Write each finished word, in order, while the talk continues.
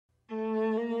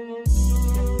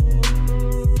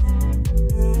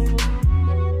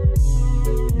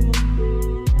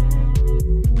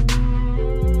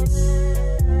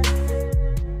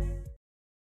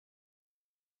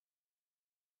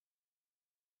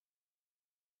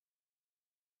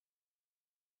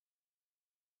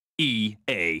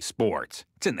EA Sports.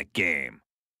 It's in the game.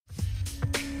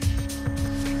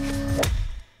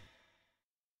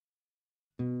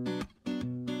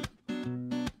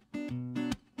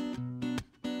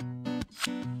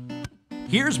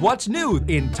 Here's what's new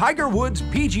in Tiger Woods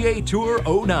PGA Tour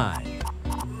 09.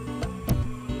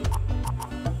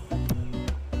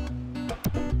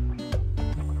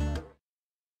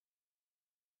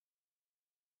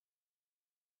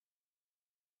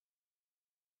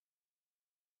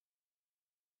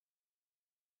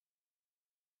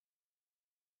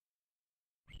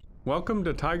 Welcome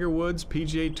to Tiger Woods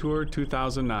PGA Tour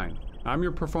 2009. I'm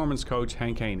your performance coach,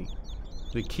 Hank Haney.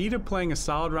 The key to playing a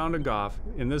solid round of golf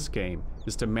in this game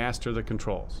is to master the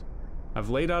controls. I've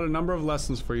laid out a number of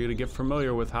lessons for you to get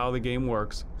familiar with how the game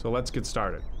works, so let's get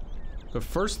started. The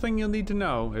first thing you'll need to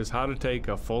know is how to take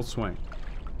a full swing.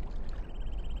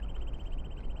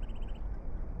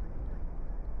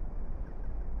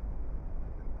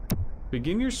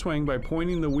 Begin your swing by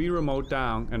pointing the Wii remote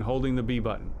down and holding the B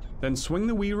button. Then swing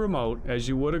the Wii remote as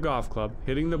you would a golf club,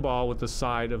 hitting the ball with the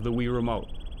side of the Wii remote.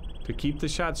 To keep the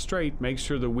shot straight, make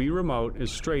sure the Wii remote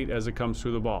is straight as it comes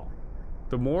through the ball.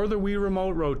 The more the Wii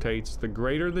remote rotates, the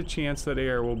greater the chance that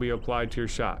air will be applied to your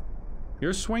shot.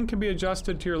 Your swing can be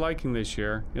adjusted to your liking this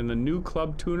year in the new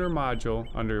Club Tuner module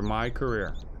under My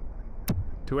Career.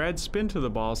 To add spin to the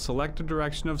ball, select the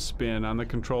direction of spin on the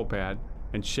control pad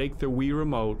and shake the Wii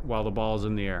remote while the ball is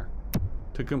in the air.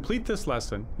 To complete this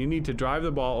lesson, you need to drive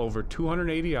the ball over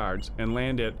 280 yards and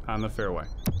land it on the fairway.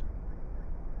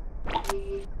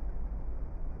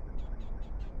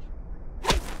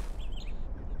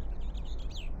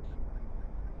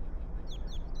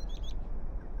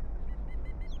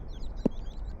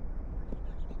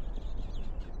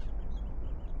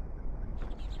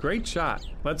 Great shot.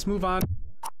 Let's move on.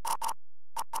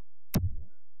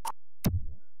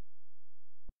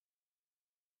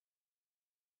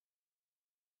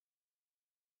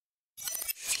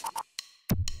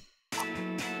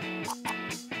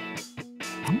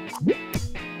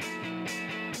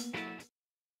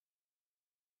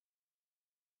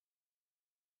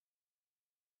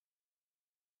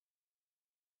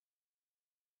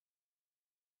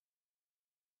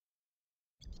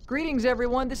 Greetings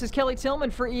everyone, this is Kelly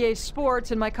Tillman for EA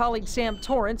Sports and my colleague Sam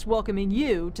Torrance welcoming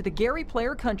you to the Gary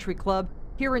Player Country Club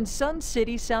here in Sun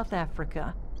City, South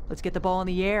Africa. Let's get the ball in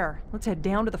the air. Let's head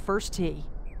down to the first tee.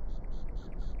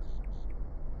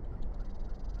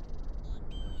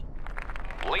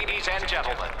 Ladies and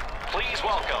gentlemen, please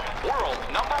welcome world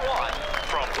number 1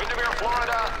 from Windermere,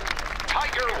 Florida,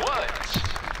 Tiger Woods.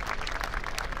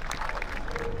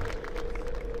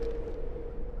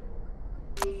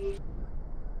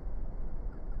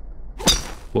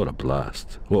 What a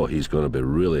blast. Oh, he's going to be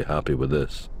really happy with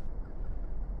this.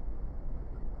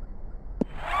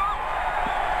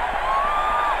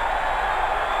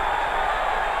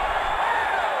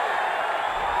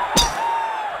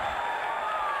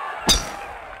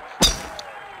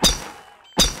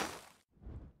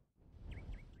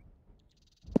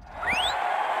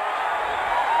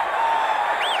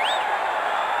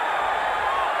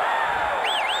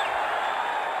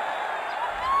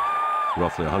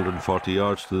 Roughly 140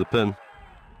 yards to the pin.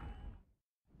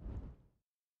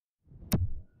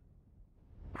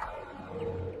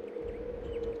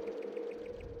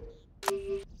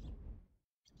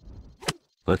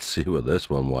 Let's see where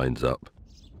this one winds up.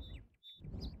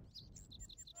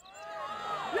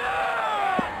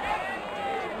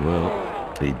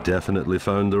 Well, he definitely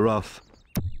found the rough.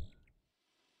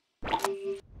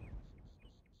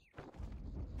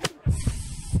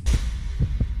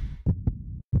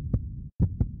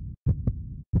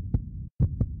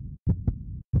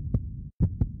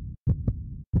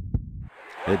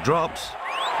 It drops.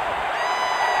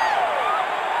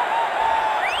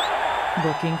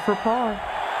 Looking for par.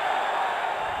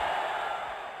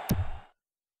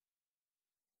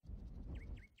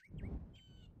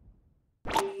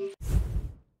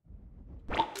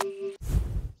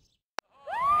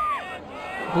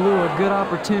 Blew a good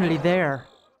opportunity there.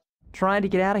 Trying to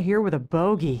get out of here with a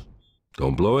bogey.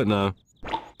 Don't blow it now.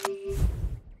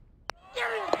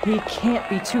 He can't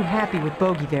be too happy with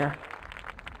bogey there.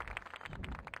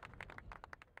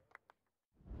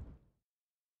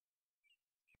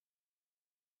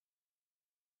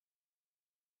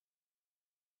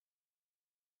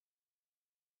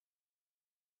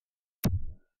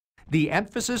 The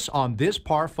emphasis on this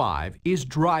par 5 is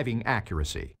driving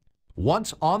accuracy.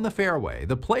 Once on the fairway,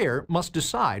 the player must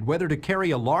decide whether to carry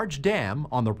a large dam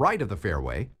on the right of the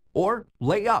fairway or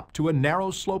lay up to a narrow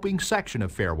sloping section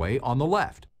of fairway on the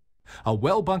left. A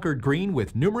well-bunkered green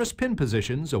with numerous pin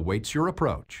positions awaits your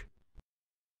approach.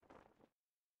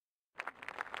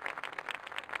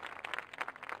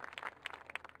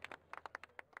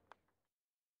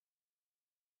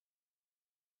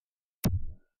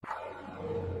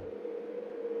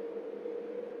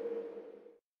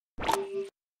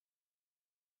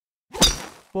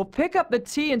 Well, pick up the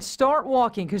tee and start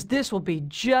walking, because this will be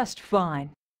just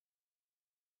fine.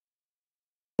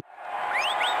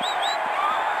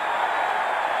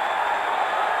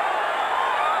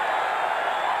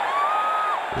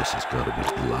 This has got to be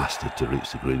blasted to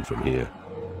reach the green from here.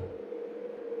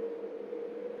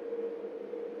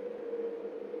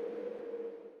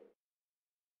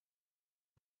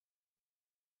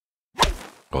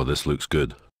 Oh, this looks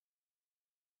good.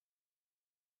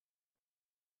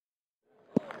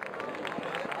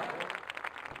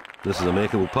 This is a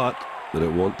makeable putt, but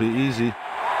it won't be easy.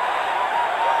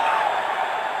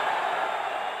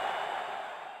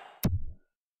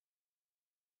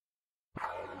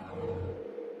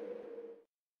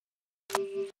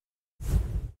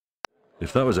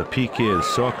 If that was a PK in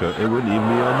soccer, it wouldn't even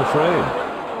be on the frame.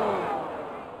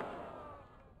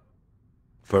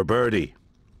 For birdie.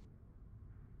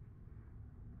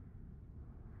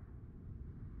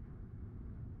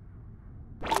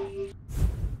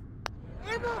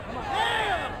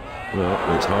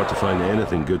 Well, it's hard to find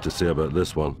anything good to say about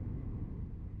this one.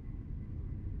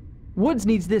 Woods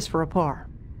needs this for a par.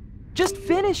 Just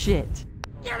finish it.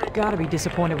 Gotta be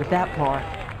disappointed with that par.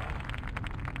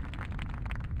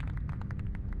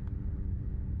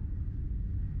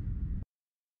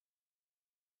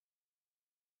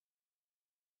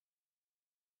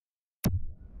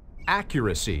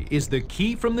 Accuracy is the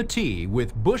key from the tee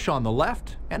with bush on the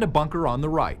left and a bunker on the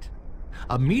right.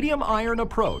 A medium iron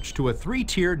approach to a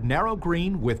three-tiered narrow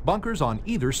green with bunkers on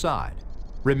either side.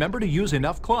 Remember to use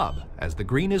enough club, as the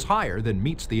green is higher than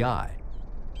meets the eye.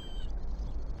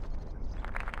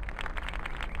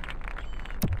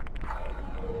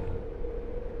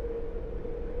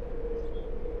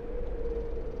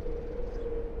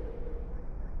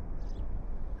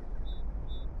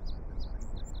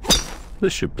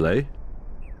 This should play.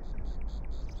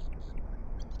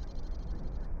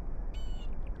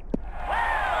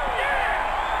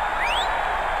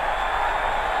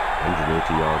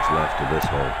 Yards left of this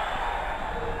hole.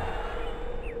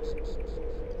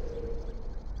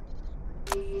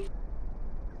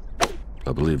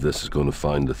 I believe this is going to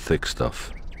find the thick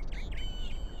stuff.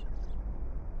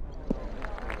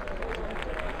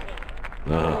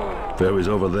 Fairway's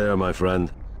over there, my friend.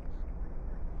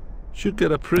 Should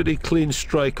get a pretty clean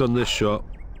strike on this shot.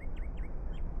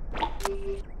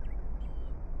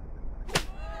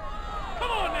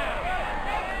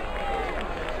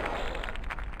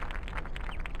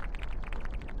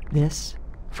 This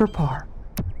for par.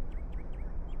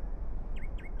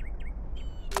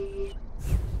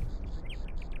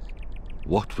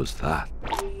 What was that?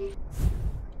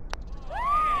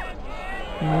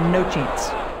 No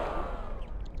chance.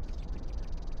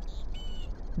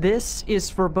 This is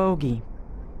for bogey.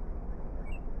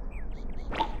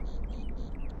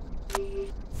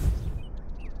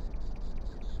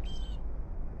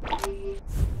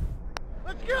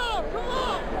 Let's go! Come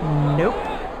on! Nope.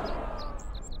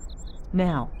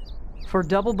 Now, for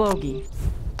double bogey.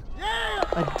 Yeah!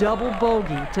 A double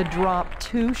bogey to drop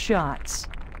 2 shots.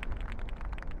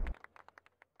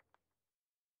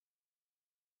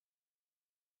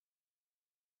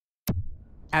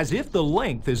 As if the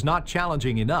length is not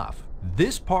challenging enough,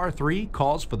 this par 3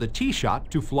 calls for the tee shot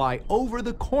to fly over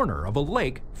the corner of a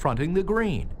lake fronting the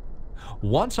green.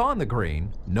 Once on the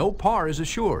green, no par is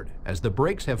assured, as the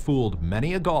breaks have fooled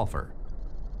many a golfer.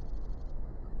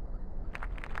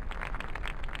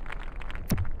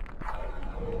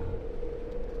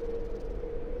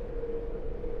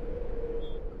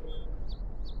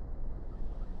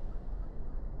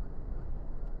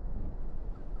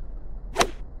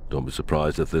 Don't be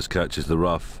surprised if this catches the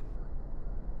rough.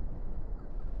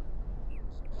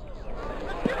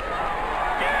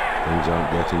 Things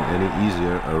aren't getting any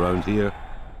easier around here.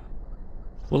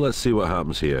 Well, let's see what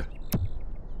happens here.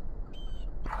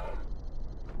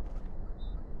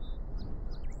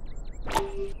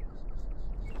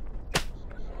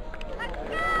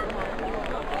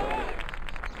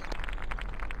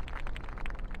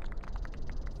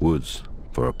 Woods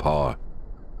for a par.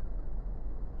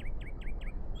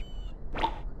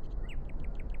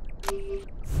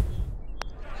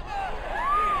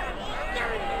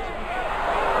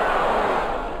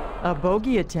 A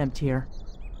bogey attempt here.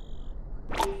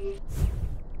 Come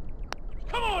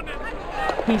on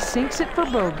now! He sinks it for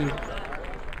bogey.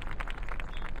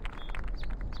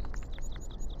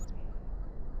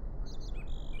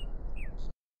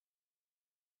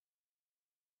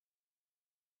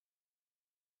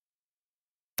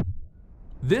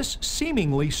 This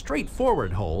seemingly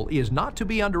straightforward hole is not to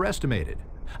be underestimated.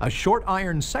 A short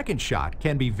iron second shot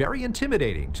can be very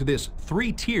intimidating to this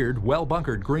three-tiered,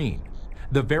 well-bunkered green.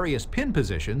 The various pin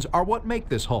positions are what make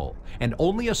this hole, and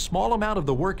only a small amount of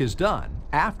the work is done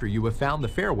after you have found the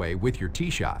fairway with your tee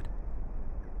shot.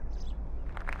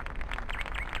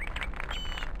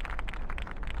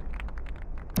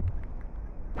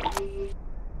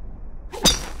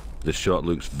 This shot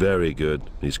looks very good.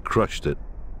 He's crushed it.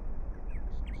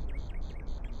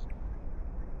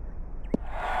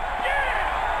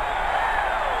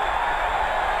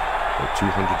 About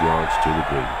 200 yards to the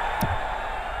green.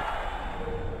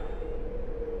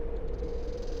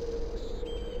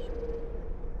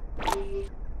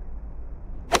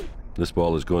 This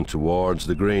ball is going towards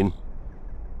the green.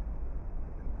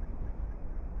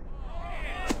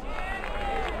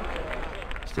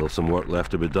 Still some work left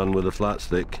to be done with the flat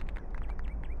stick.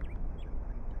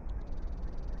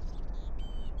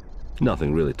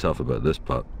 Nothing really tough about this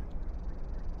putt.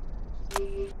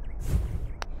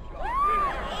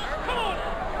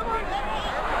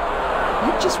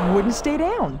 It just wouldn't stay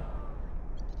down.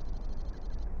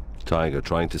 Tiger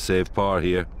trying to save par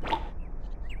here.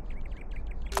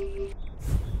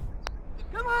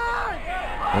 Come on!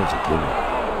 That's a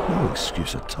gimme. No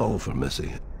excuse at all for missing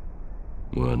it.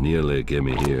 Well, nearly a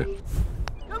gimme here.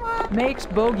 Makes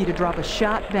bogey to drop a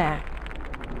shot back.